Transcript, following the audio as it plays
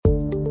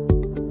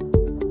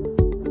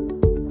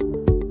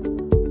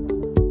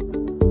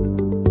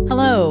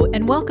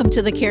and welcome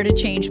to the Care to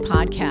Change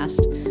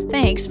podcast.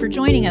 Thanks for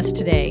joining us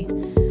today.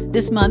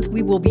 This month,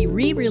 we will be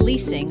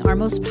re-releasing our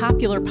most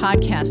popular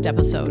podcast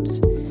episodes.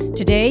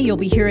 Today, you'll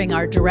be hearing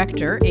our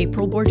director,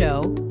 April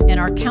Bordeaux, and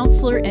our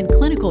counselor and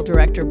clinical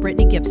director,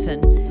 Brittany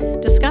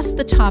Gibson, discuss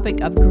the topic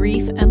of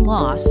grief and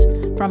loss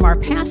from our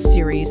past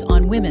series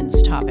on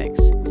women's topics.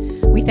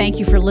 We thank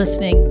you for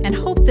listening and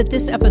hope that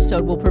this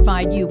episode will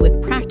provide you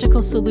with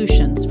practical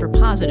solutions for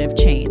positive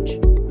change.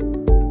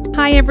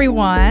 Hi,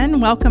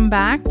 everyone. Welcome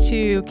back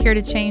to Care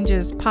to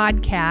Change's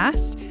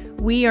podcast.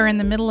 We are in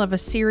the middle of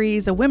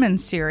a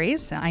women's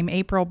series. I'm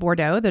April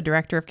Bordeaux, the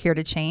director of Care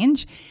to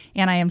Change,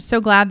 and I am so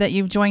glad that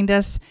you've joined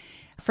us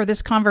for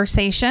this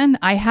conversation.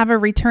 I have a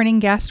returning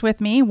guest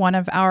with me, one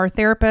of our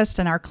therapists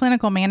and our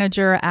clinical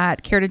manager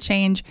at Care to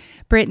Change,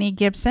 Brittany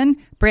Gibson.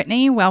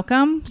 Brittany,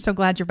 welcome. So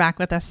glad you're back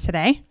with us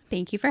today.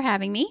 Thank you for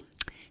having me.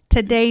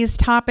 Today's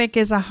topic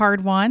is a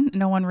hard one.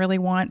 No one really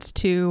wants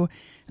to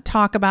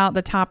talk about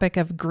the topic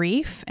of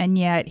grief, and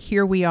yet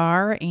here we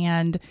are.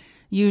 And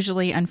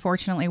usually,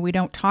 unfortunately, we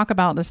don't talk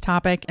about this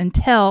topic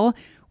until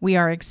we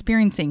are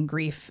experiencing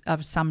grief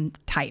of some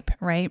type,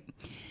 right?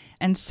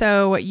 And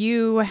so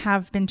you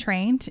have been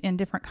trained in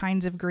different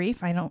kinds of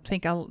grief. I don't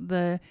think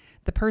the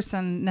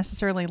person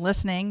necessarily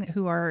listening,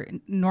 who are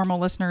normal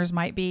listeners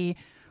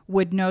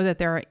would know that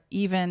there are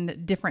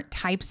even different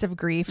types of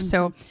grief. Mm-hmm.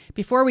 So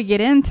before we get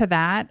into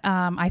that,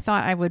 I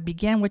thought I would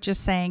begin with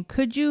just saying,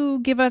 could you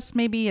give us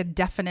maybe a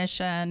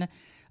definition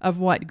of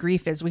what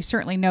grief is? We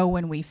certainly know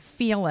when we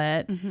feel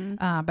it,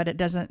 but it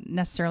doesn't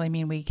necessarily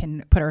mean we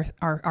can put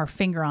our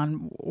finger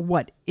on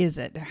what is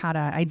it, how to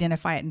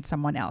identify it in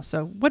someone else.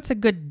 So what's a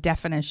good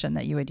definition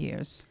that you would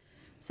use?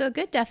 So a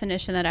good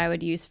definition that I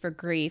would use for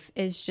grief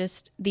is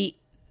just the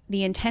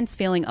intense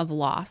feeling of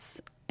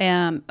loss.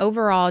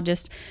 Overall,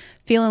 just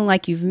feeling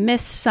like you've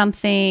missed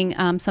something,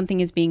 something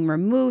is being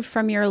removed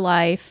from your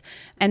life.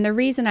 And the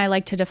reason I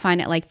like to define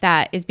it like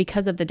that is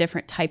because of the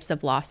different types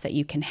of loss that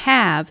you can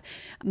have,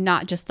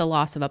 not just the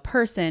loss of a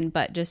person,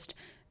 but just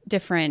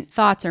different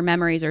thoughts or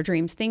memories or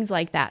dreams, things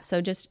like that.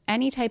 So just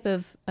any type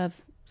of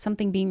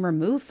something being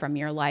removed from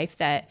your life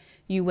that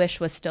you wish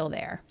was still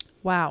there.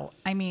 Wow.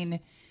 I mean,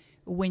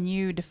 when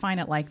you define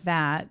it like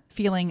that,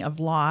 feeling of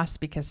loss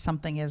because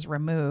something is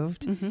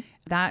removed,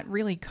 that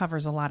really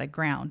covers a lot of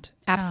ground.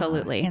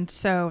 Absolutely. And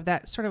so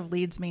that sort of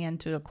leads me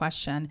into a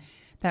question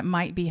that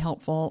might be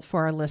helpful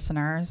for our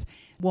listeners.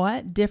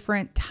 What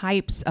different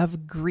types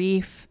of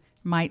grief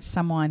might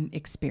someone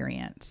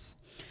experience?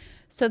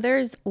 So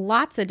there's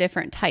lots of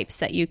different types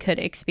that you could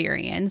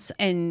experience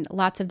in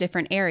lots of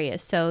different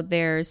areas. So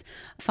there's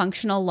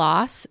functional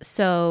loss.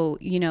 So,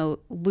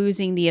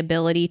 losing the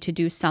ability to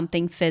do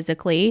something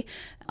physically.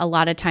 A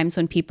lot of times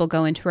when people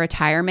go into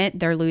retirement,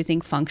 they're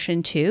losing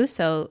function too.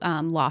 So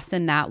loss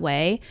in that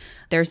way.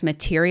 There's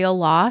material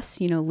loss,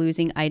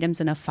 losing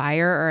items in a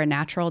fire or a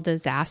natural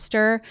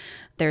disaster.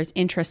 There's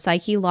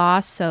intrapsyche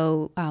loss,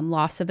 so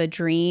loss of a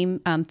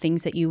dream,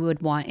 things that you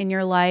would want in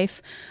your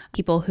life.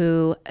 People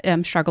who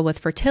struggle with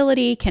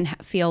fertility can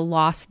feel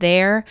loss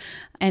there.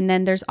 And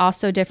then there's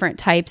also different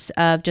types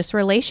of just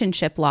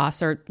relationship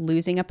loss or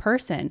losing a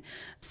person.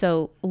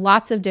 So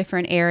lots of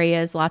different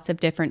areas, lots of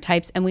different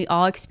types, and we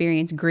all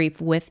experience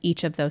grief with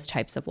each of those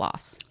types of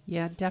loss.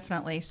 Yeah,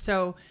 definitely.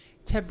 So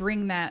to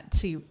bring that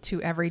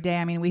to every day,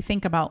 I mean, we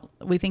think about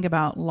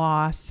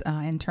loss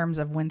in terms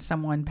of when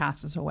someone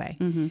passes away,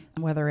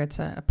 whether it's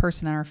a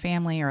person in our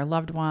family or a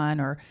loved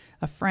one or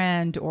a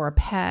friend or a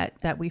pet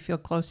that we feel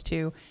close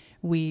to.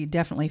 We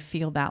definitely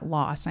feel that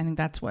loss. I think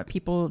that's what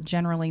people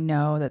generally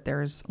know, that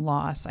there's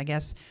loss. I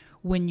guess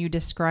when you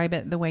describe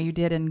it the way you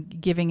did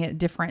and giving it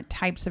different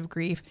types of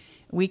grief,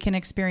 we can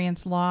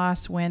experience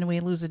loss when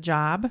we lose a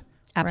job.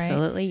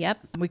 Absolutely. Right? Yep.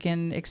 We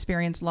can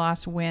experience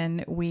loss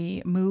when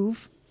we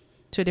move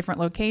to a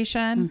different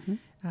location.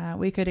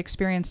 We could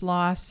experience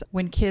loss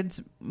when kids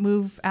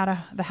move out of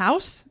the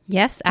house.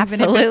 Yes,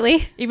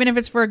 absolutely. Even if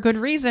it's for a good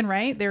reason,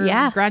 right?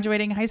 They're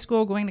graduating high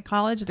school, going to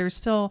college. There's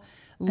still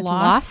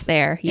loss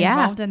there.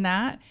 Involved in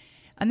that.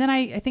 And then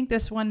I think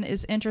this one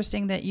is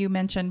interesting that you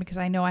mentioned, because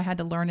I know I had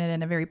to learn it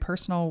in a very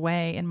personal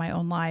way in my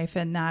own life,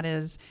 and that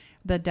is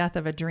the death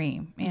of a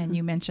dream. And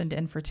you mentioned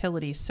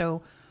infertility.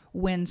 So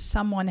when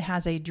someone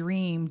has a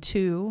dream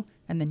too,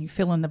 and then you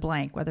fill in the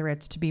blank, whether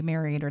it's to be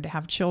married or to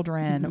have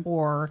children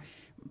or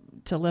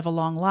to live a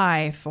long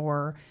life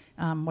or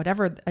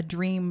whatever a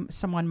dream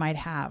someone might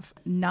have,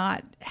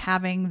 not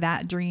having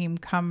that dream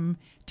come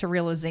to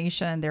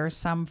realization, there's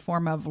some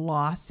form of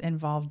loss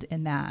involved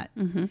in that.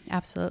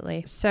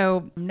 Absolutely.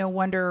 So no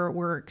wonder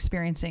we're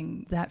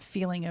experiencing that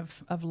feeling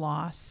of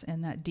loss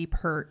and that deep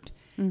hurt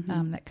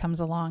that comes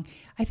along.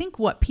 I think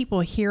what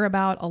people hear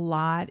about a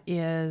lot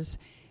is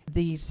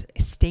these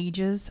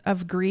stages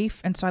of grief.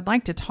 And so I'd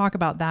like to talk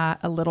about that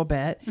a little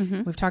bit.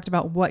 We've talked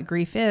about what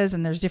grief is,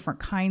 and there's different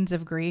kinds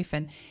of grief.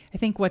 And I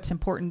think what's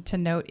important to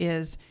note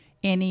is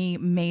any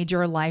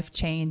major life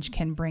change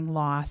can bring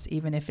loss,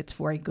 even if it's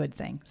for a good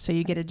thing. So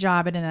you get a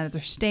job in another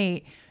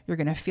state, you're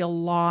going to feel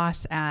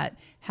loss at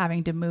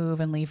having to move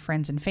and leave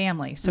friends and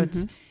family. So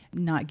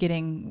not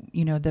getting,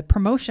 the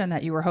promotion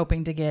that you were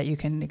hoping to get. You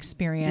can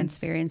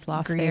experience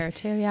loss grief there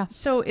too. Yeah.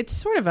 So it's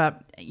sort of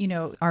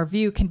our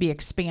view can be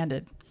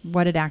expanded,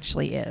 what it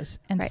actually is.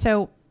 And Right.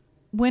 so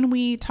when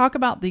we talk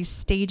about these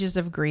stages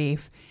of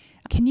grief,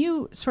 can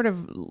you sort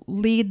of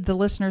lead the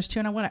listeners to,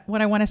 and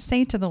what I want to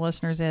say to the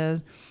listeners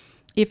is,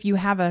 if you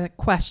have a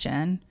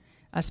question,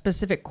 a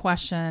specific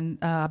question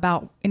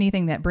about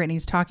anything that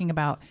Brittany's talking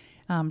about,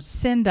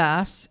 send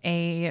us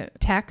a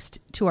text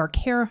to our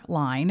care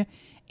line,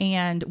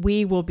 and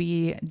we will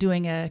be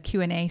doing a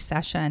Q&A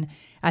session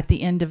at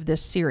the end of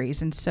this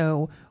series. And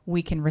so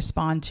we can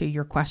respond to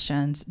your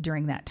questions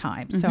during that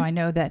time. So I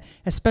know that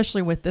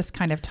especially with this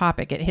kind of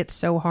topic, it hits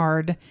so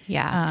hard.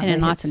 Yeah. And in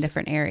lots of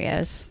different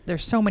areas.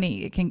 There's so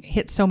many, it can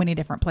hit so many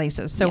different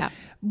places. So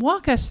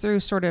walk us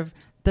through sort of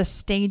the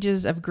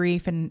stages of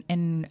grief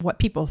and what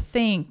people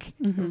think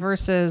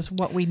versus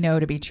what we know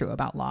to be true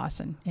about loss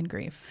and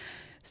grief.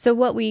 So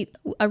what we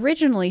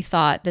originally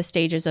thought the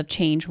stages of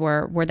change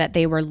were that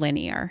they were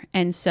linear.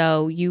 And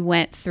so you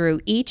went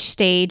through each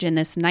stage in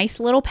this nice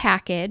little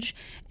package,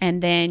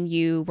 and then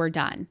you were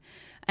done.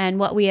 And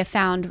what we have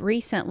found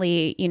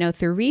recently,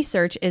 through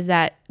research, is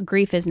that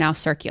grief is now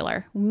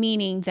circular,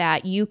 meaning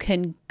that you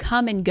can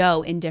come and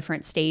go in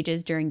different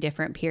stages during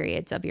different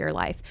periods of your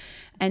life.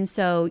 And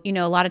so, a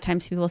lot of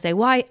times people say,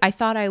 well, I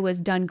thought I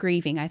was done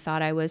grieving. I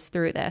thought I was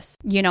through this.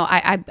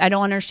 I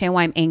don't understand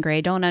why I'm angry.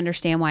 I don't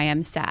understand why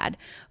I'm sad.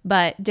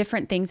 But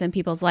different things in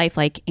people's life,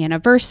 like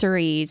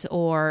anniversaries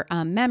or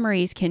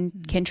memories, can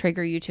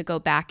trigger you to go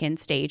back in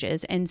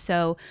stages. And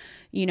so,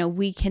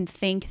 we can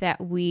think that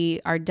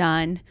we are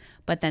done,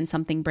 but then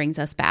something brings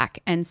us back.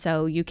 And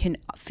so you can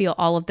feel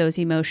all of those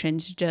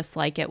emotions just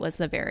like it was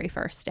the very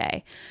first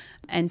day.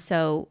 And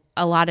so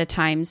a lot of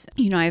times,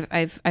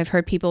 I've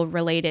heard people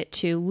relate it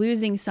to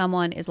losing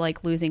someone is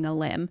like losing a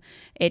limb.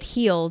 It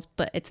heals,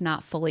 but it's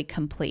not fully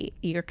complete.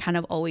 You're kind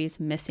of always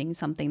missing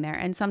something there.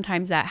 And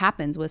sometimes that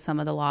happens with some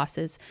of the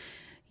losses.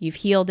 You've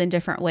healed in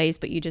different ways,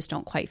 but you just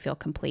don't quite feel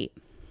complete.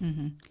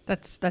 Mm-hmm.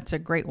 That's a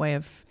great way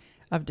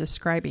of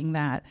describing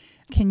that.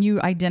 Can you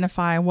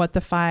identify what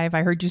the 5,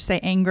 I heard you say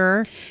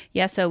anger?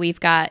 Yeah. So we've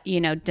got,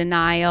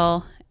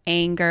 denial,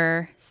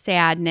 anger,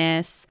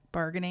 sadness,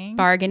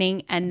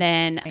 bargaining, and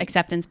then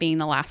acceptance being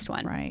the last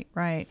one.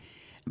 Right.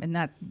 And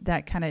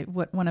that kind of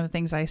one of the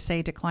things I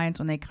say to clients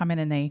when they come in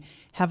and they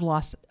have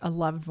lost a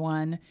loved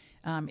one,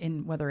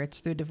 in whether it's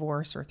through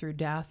divorce or through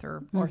death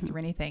or through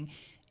anything,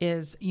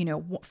 is,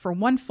 for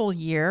one full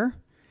year,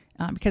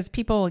 because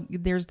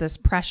there's this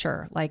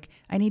pressure, like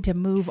I need to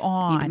move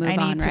on. I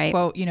need to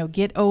quote,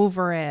 get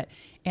over it.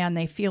 And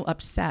they feel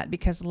upset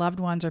because loved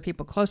ones or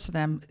people close to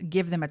them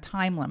give them a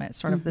time limit,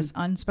 sort of this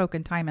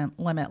unspoken time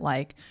limit,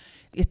 like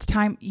it's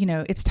time,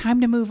 it's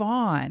time to move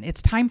on.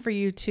 It's time for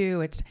you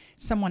to,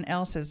 someone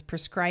else is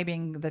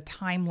prescribing the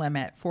time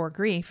limit for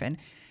grief. And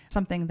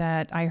something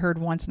that I heard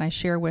once and I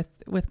share with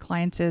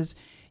clients is,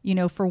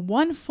 for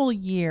one full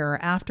year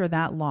after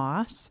that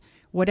loss,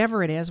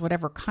 whatever it is,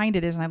 whatever kind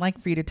it is, and I'd like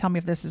for you to tell me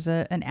if this is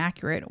an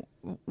accurate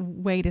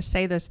way to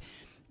say this,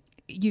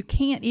 you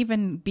can't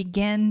even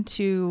begin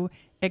to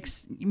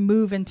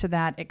move into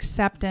that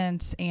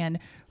acceptance and,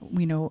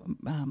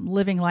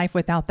 living life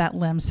without that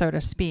limb, so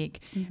to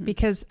speak,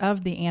 because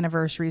of the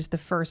anniversaries.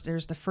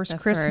 There's the first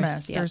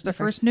Christmas, there's the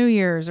first New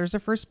Year's, there's the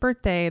first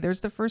birthday, there's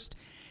the first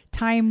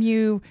time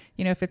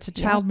if it's a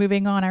child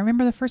moving on. I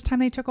remember the first time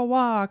they took a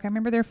walk. I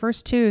remember their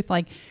first tooth.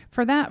 Like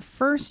for that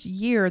first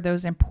year,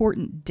 those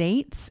important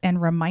dates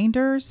and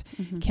reminders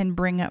can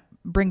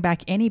bring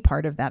back any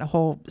part of that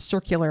whole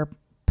circular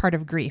part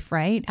of grief,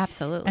 right?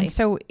 Absolutely. And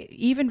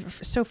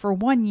so for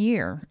 1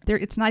 year,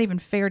 it's not even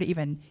fair to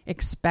even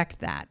expect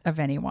that of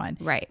anyone.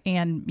 Right.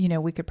 And,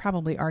 we could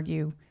probably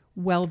argue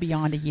well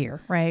beyond a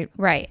year, right?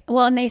 Right.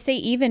 Well, and they say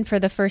even for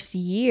the first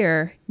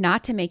year,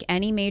 not to make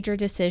any major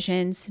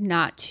decisions,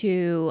 not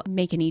to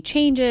make any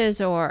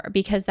changes,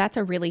 because that's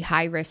a really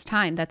high risk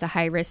time. That's a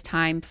high risk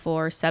time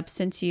for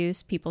substance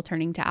use, people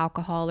turning to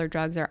alcohol or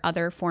drugs or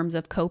other forms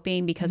of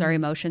coping because our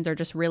emotions are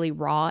just really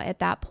raw at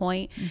that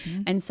point.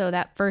 And so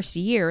that first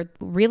year,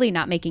 really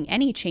not making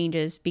any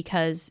changes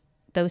because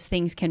those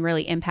things can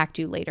really impact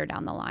you later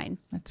down the line.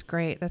 That's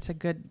great. That's a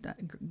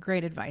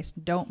great advice.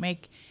 Don't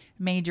make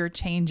major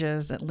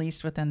changes, at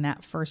least within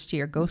that first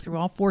year. Go through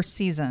all 4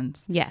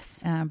 seasons.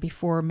 Yes.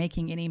 Before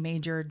making any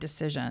major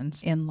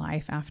decisions in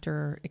life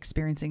after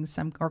experiencing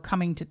or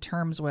coming to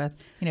terms with,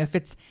 if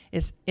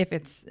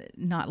it's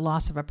not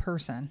loss of a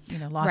person,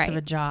 loss of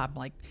a job,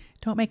 like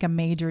don't make a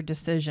major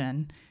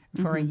decision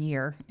for a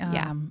year.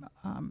 And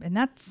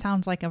that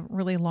sounds like a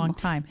really long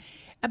time.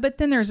 But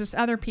then there's this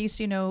other piece,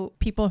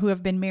 people who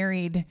have been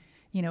married,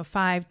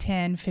 5,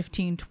 10,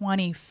 15,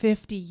 20,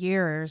 50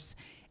 years,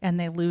 and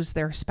they lose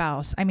their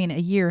spouse. I mean, a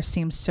year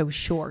seems so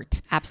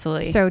short.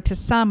 Absolutely. So to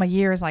some, a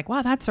year is like,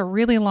 wow, that's a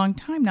really long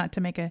time not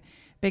to make a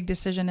big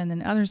decision. And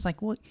then others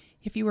like, well,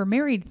 if you were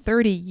married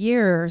 30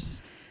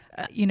 years,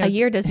 a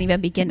year doesn't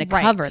even begin to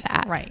cover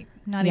that. Right.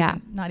 Not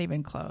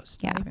even close.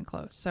 Not even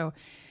close. So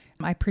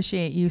I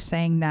appreciate you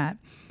saying that.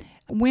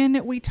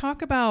 When we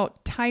talk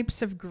about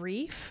types of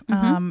grief.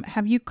 Mm-hmm.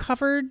 Have you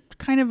covered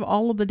kind of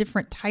all of the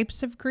different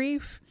types of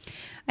grief?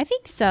 I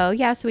think so.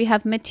 Yeah. So we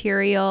have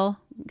material.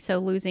 So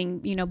losing,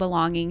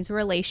 belongings,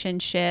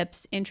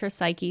 relationships,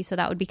 intrapsyche. So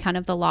that would be kind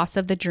of the loss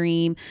of the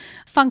dream,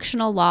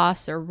 functional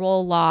loss or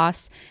role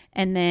loss,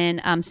 and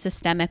then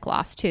systemic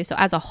loss too. So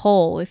as a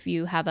whole, if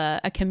you have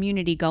a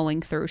community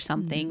going through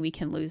something, we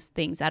can lose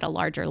things at a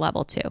larger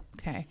level too.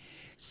 Okay.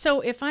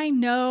 So if I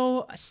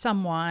know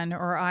someone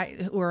or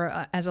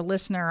as a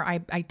listener,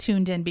 I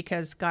tuned in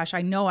because, gosh,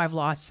 I know I've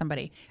lost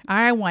somebody.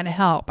 I want to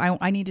help.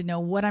 I need to know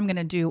what I'm going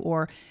to do,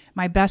 or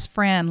my best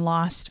friend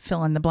lost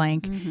fill in the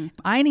blank. Mm-hmm.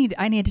 I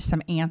need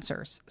some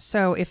answers.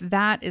 So if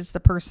that is the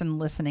person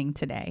listening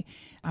today,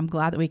 I'm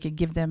glad that we could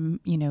give them,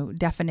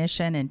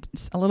 definition and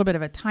a little bit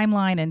of a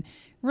timeline and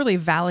really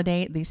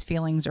validate these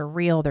feelings are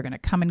real. They're going to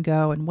come and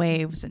go in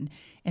waves and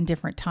in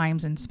different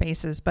times and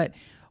spaces. But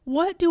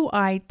what do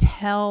I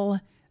tell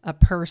a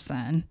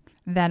person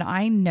that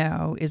I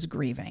know is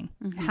grieving?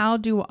 Mm-hmm. How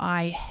do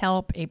I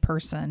help a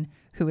person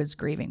who is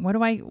grieving?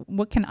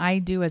 What can I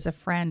do as a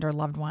friend or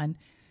loved one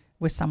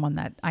with someone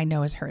that I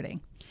know is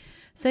hurting?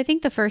 So I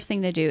think the first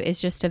thing to do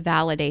is just to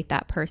validate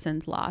that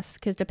person's loss,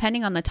 because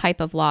depending on the type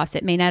of loss,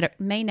 it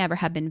may never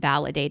have been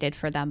validated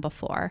for them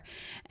before.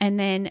 And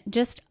then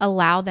just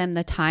allow them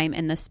the time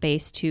and the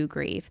space to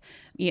grieve.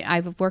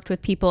 I've worked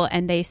with people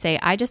and they say,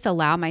 I just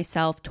allow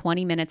myself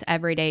 20 minutes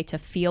every day to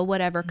feel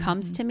whatever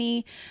comes to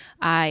me.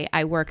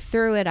 I work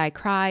through it. I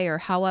cry, or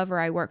however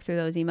I work through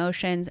those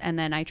emotions, and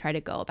then I try to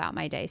go about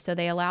my day. So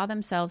they allow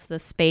themselves the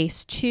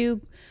space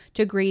to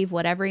grieve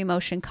whatever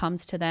emotion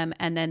comes to them,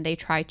 and then they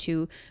try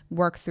to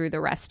work through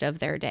the rest of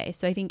their day.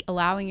 So I think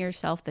allowing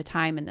yourself the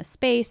time and the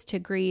space to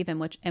grieve in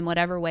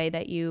whatever way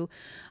that you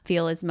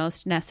feel is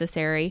most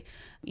necessary.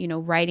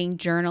 Writing,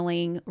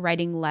 journaling,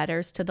 writing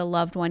letters to the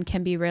loved one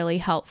can be really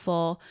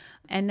helpful.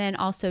 And then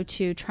also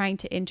trying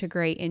to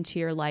integrate into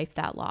your life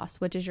that loss.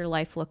 What does your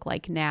life look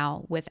like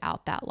now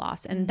without that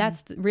loss? And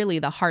that's really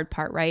the hard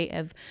part, right?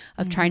 Of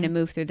trying to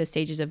move through the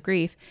stages of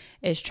grief,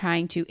 is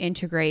trying to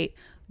integrate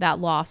that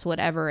loss,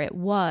 whatever it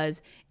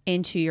was,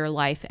 into your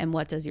life. And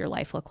what does your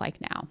life look like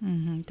now?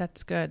 Mm-hmm.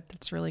 That's good.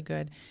 That's really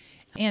good.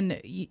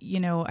 And,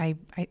 I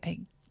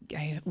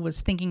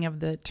was thinking of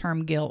the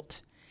term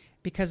guilt,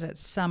 because at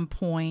some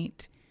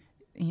point,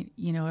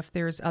 if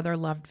there's other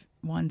loved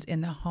ones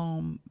in the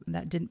home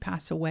that didn't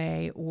pass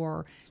away,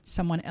 or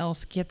someone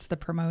else gets the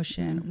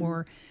promotion,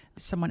 or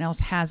someone else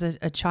has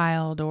a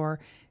child, or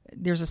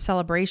there's a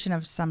celebration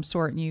of some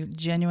sort, and you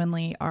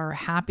genuinely are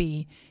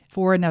happy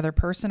for another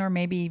person, or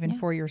maybe even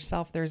for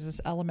yourself, there's this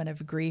element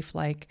of grief,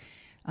 like,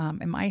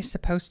 am I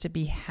supposed to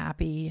be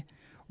happy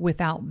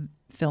without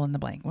fill in the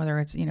blank? Whether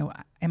it's,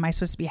 am I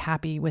supposed to be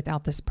happy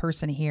without this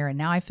person here? And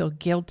now I feel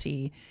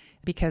guilty,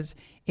 because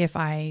if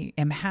I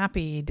am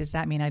happy, does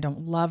that mean I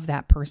don't love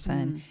that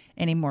person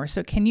anymore?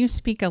 So can you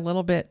speak a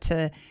little bit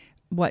to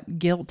what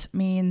guilt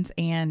means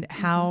and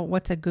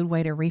what's a good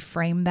way to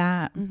reframe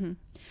that? Mm-hmm.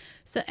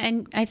 So,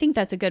 and I think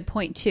that's a good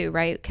point too,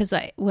 right? Because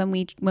when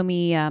we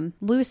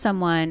lose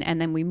someone and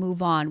then we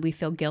move on, we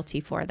feel guilty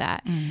for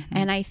that.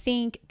 And I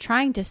think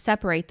trying to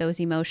separate those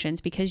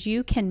emotions, because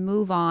you can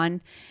move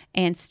on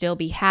and still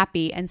be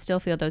happy and still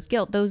feel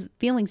those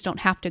feelings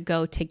don't have to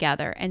go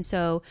together. And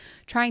so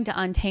trying to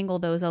untangle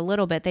those a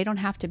little bit, they don't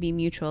have to be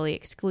mutually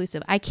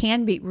exclusive. I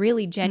can be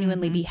really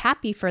genuinely be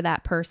happy for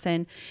that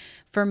person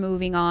for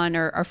moving on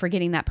or for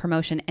getting that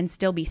promotion, and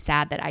still be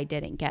sad that I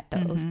didn't get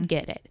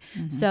it.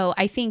 So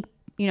I think,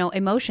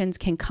 emotions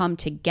can come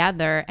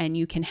together, and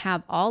you can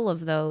have all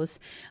of those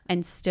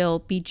and still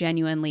be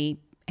genuinely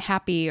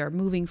happy or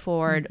moving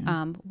forward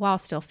while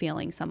still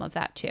feeling some of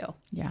that too.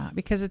 Yeah,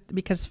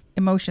 because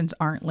emotions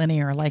aren't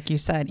linear, like you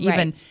said.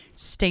 Even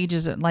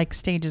stages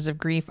of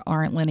grief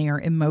aren't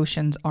linear.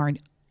 Emotions aren't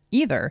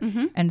either.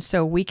 And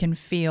so we can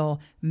feel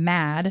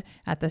mad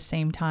at the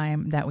same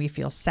time that we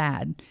feel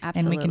sad. Absolutely.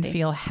 And we can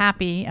feel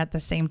happy at the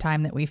same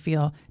time that we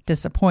feel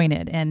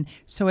disappointed. And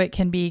so it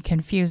can be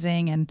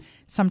confusing and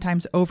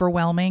sometimes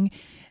overwhelming.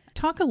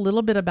 Talk a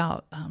little bit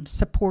about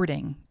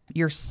supporting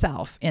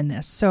yourself in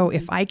this. So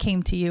if I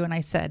came to you and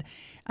I said,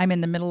 I'm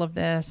in the middle of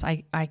this,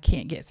 I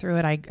can't get through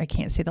it, I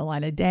can't see the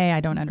light of day,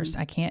 I don't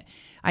understand,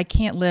 I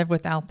can't live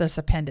without this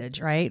appendage,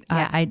 right?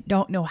 Yeah. I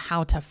don't know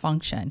how to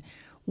function.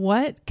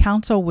 What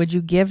counsel would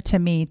you give to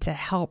me to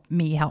help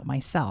me help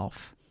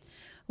myself?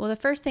 Well, the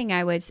first thing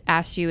I would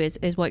ask you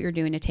is what you're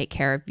doing to take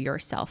care of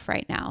yourself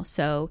right now.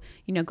 So,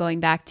 going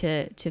back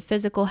to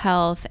physical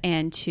health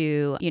and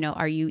to,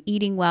 are you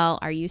eating well?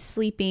 Are you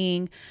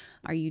sleeping?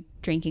 Are you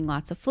drinking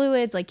lots of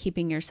fluids, like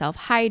keeping yourself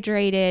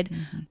hydrated?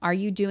 Are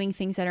you doing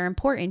things that are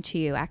important to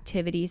you,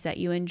 activities that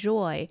you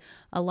enjoy?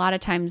 A lot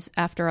of times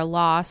after a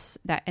loss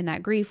and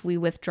that grief, we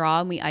withdraw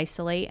and we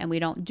isolate and we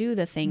don't do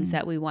the things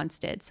that we once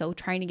did. So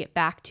trying to get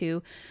back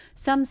to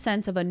some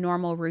sense of a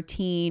normal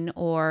routine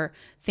or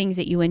things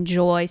that you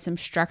enjoy, some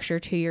structure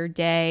to your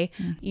day,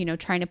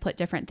 trying to put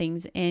different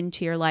things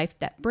into your life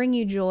that bring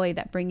you joy,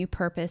 that bring you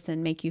purpose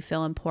and make you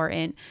feel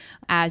important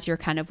as you're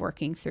kind of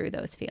working through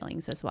those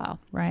feelings as well.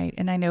 Right.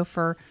 And I know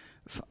for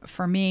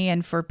for me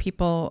and for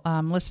people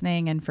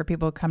listening and for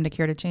people who come to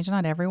Care to Change,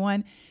 not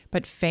everyone,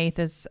 but faith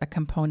is a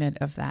component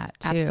of that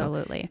too.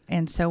 Absolutely.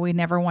 And so we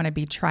never want to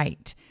be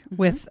trite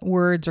with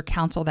words or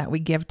counsel that we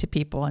give to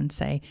people and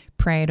say,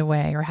 pray it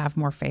away or have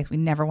more faith. We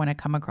never want to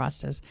come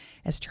across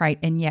as trite.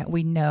 And yet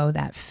we know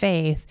that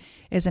faith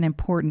is an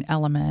important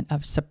element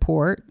of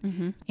support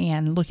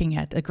and looking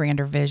at a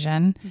grander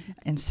vision.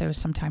 And so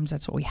sometimes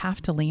that's what we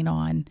have to lean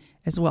on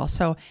as well.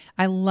 So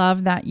I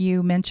love that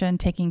you mentioned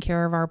taking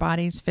care of our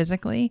bodies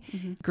physically.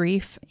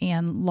 Grief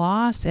and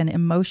loss and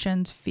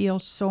emotions feel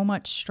so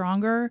much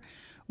stronger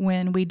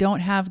when we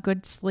don't have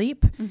good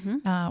sleep,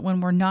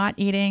 when we're not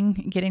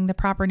eating, getting the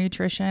proper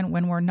nutrition,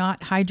 when we're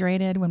not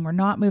hydrated, when we're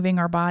not moving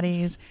our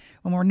bodies,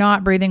 when we're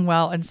not breathing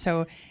well. And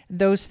so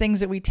those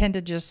things that we tend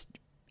to just,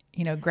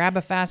 grab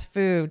a fast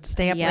food,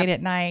 stay up late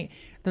at night,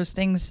 those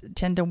things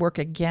tend to work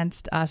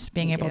against us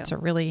being able to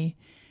really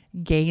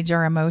gauge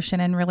our emotion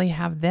and really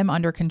have them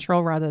under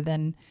control rather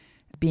than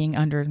being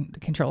under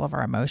control of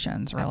our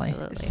emotions, really.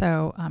 Absolutely.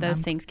 So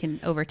those things can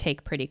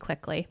overtake pretty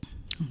quickly.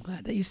 I'm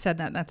glad that you said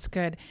that. That's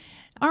good.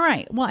 All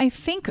right. Well, I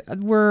think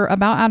we're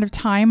about out of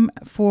time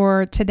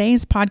for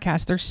today's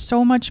podcast. There's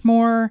so much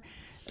more.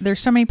 There's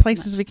so many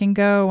places we can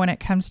go when it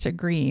comes to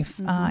grief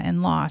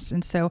and loss.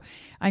 And so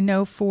I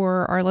know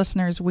for our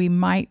listeners, we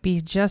might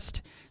be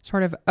just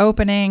sort of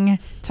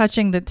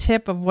touching the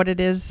tip of what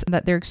it is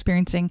that they're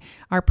experiencing.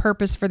 Our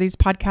purpose for these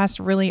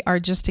podcasts really are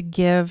just to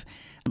give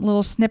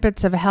little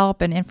snippets of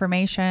help and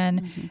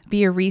information,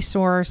 be a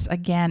resource.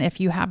 Again, if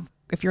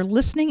you're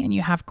listening and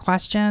you have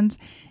questions,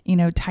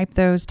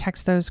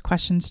 text those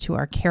questions to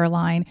our care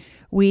line.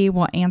 We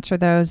will answer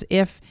those.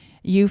 If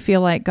you feel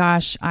like,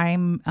 gosh,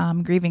 I'm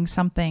grieving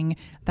something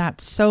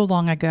that's so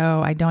long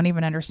ago, I don't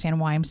even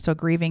understand why I'm still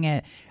grieving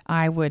it,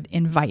 I would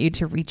invite you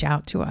to reach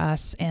out to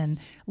us and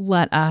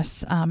let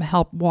us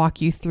help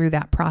walk you through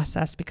that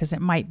process, because it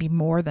might be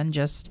more than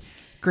just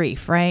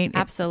grief, right?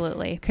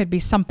 Absolutely. It could be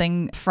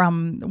something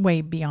from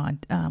way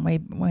beyond,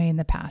 way in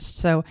the past.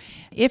 So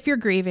if you're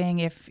grieving,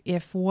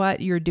 if what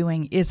you're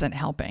doing isn't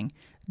helping,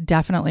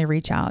 definitely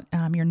reach out.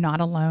 You're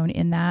not alone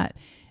in that.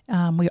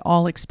 We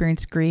all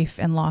experience grief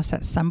and loss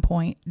at some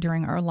point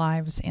during our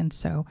lives. And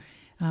so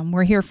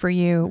we're here for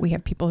you. We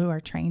have people who are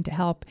trained to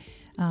help.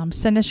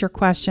 Send us your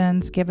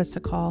questions. Give us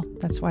a call.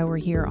 That's why we're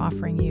here,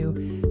 offering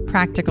you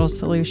practical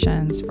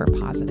solutions for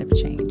positive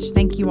change.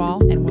 Thank you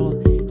all, and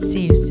we'll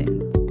see you soon.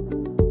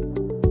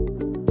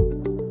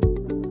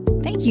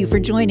 Thank you for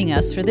joining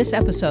us for this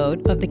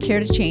episode of the Care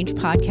to Change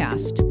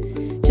podcast.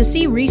 To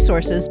see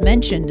resources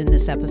mentioned in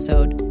this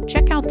episode,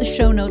 check out the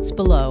show notes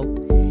below.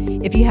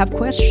 If you have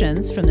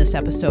questions from this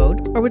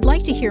episode or would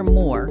like to hear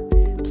more,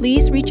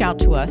 please reach out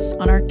to us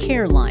on our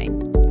care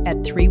line at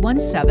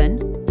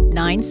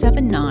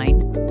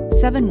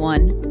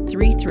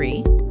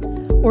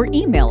 317-979-7133 or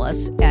email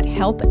us at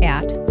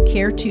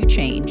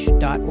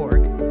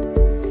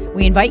help@care2change.org.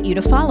 We invite you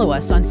to follow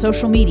us on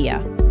social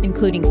media,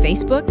 including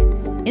Facebook,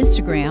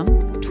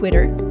 Instagram,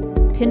 Twitter,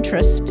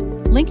 Pinterest,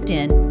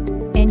 LinkedIn,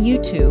 and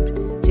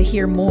YouTube, to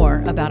hear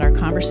more about our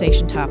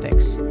conversation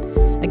topics.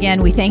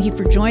 Again, we thank you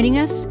for joining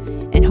us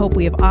and hope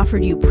we have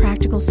offered you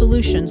practical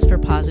solutions for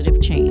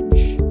positive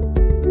change.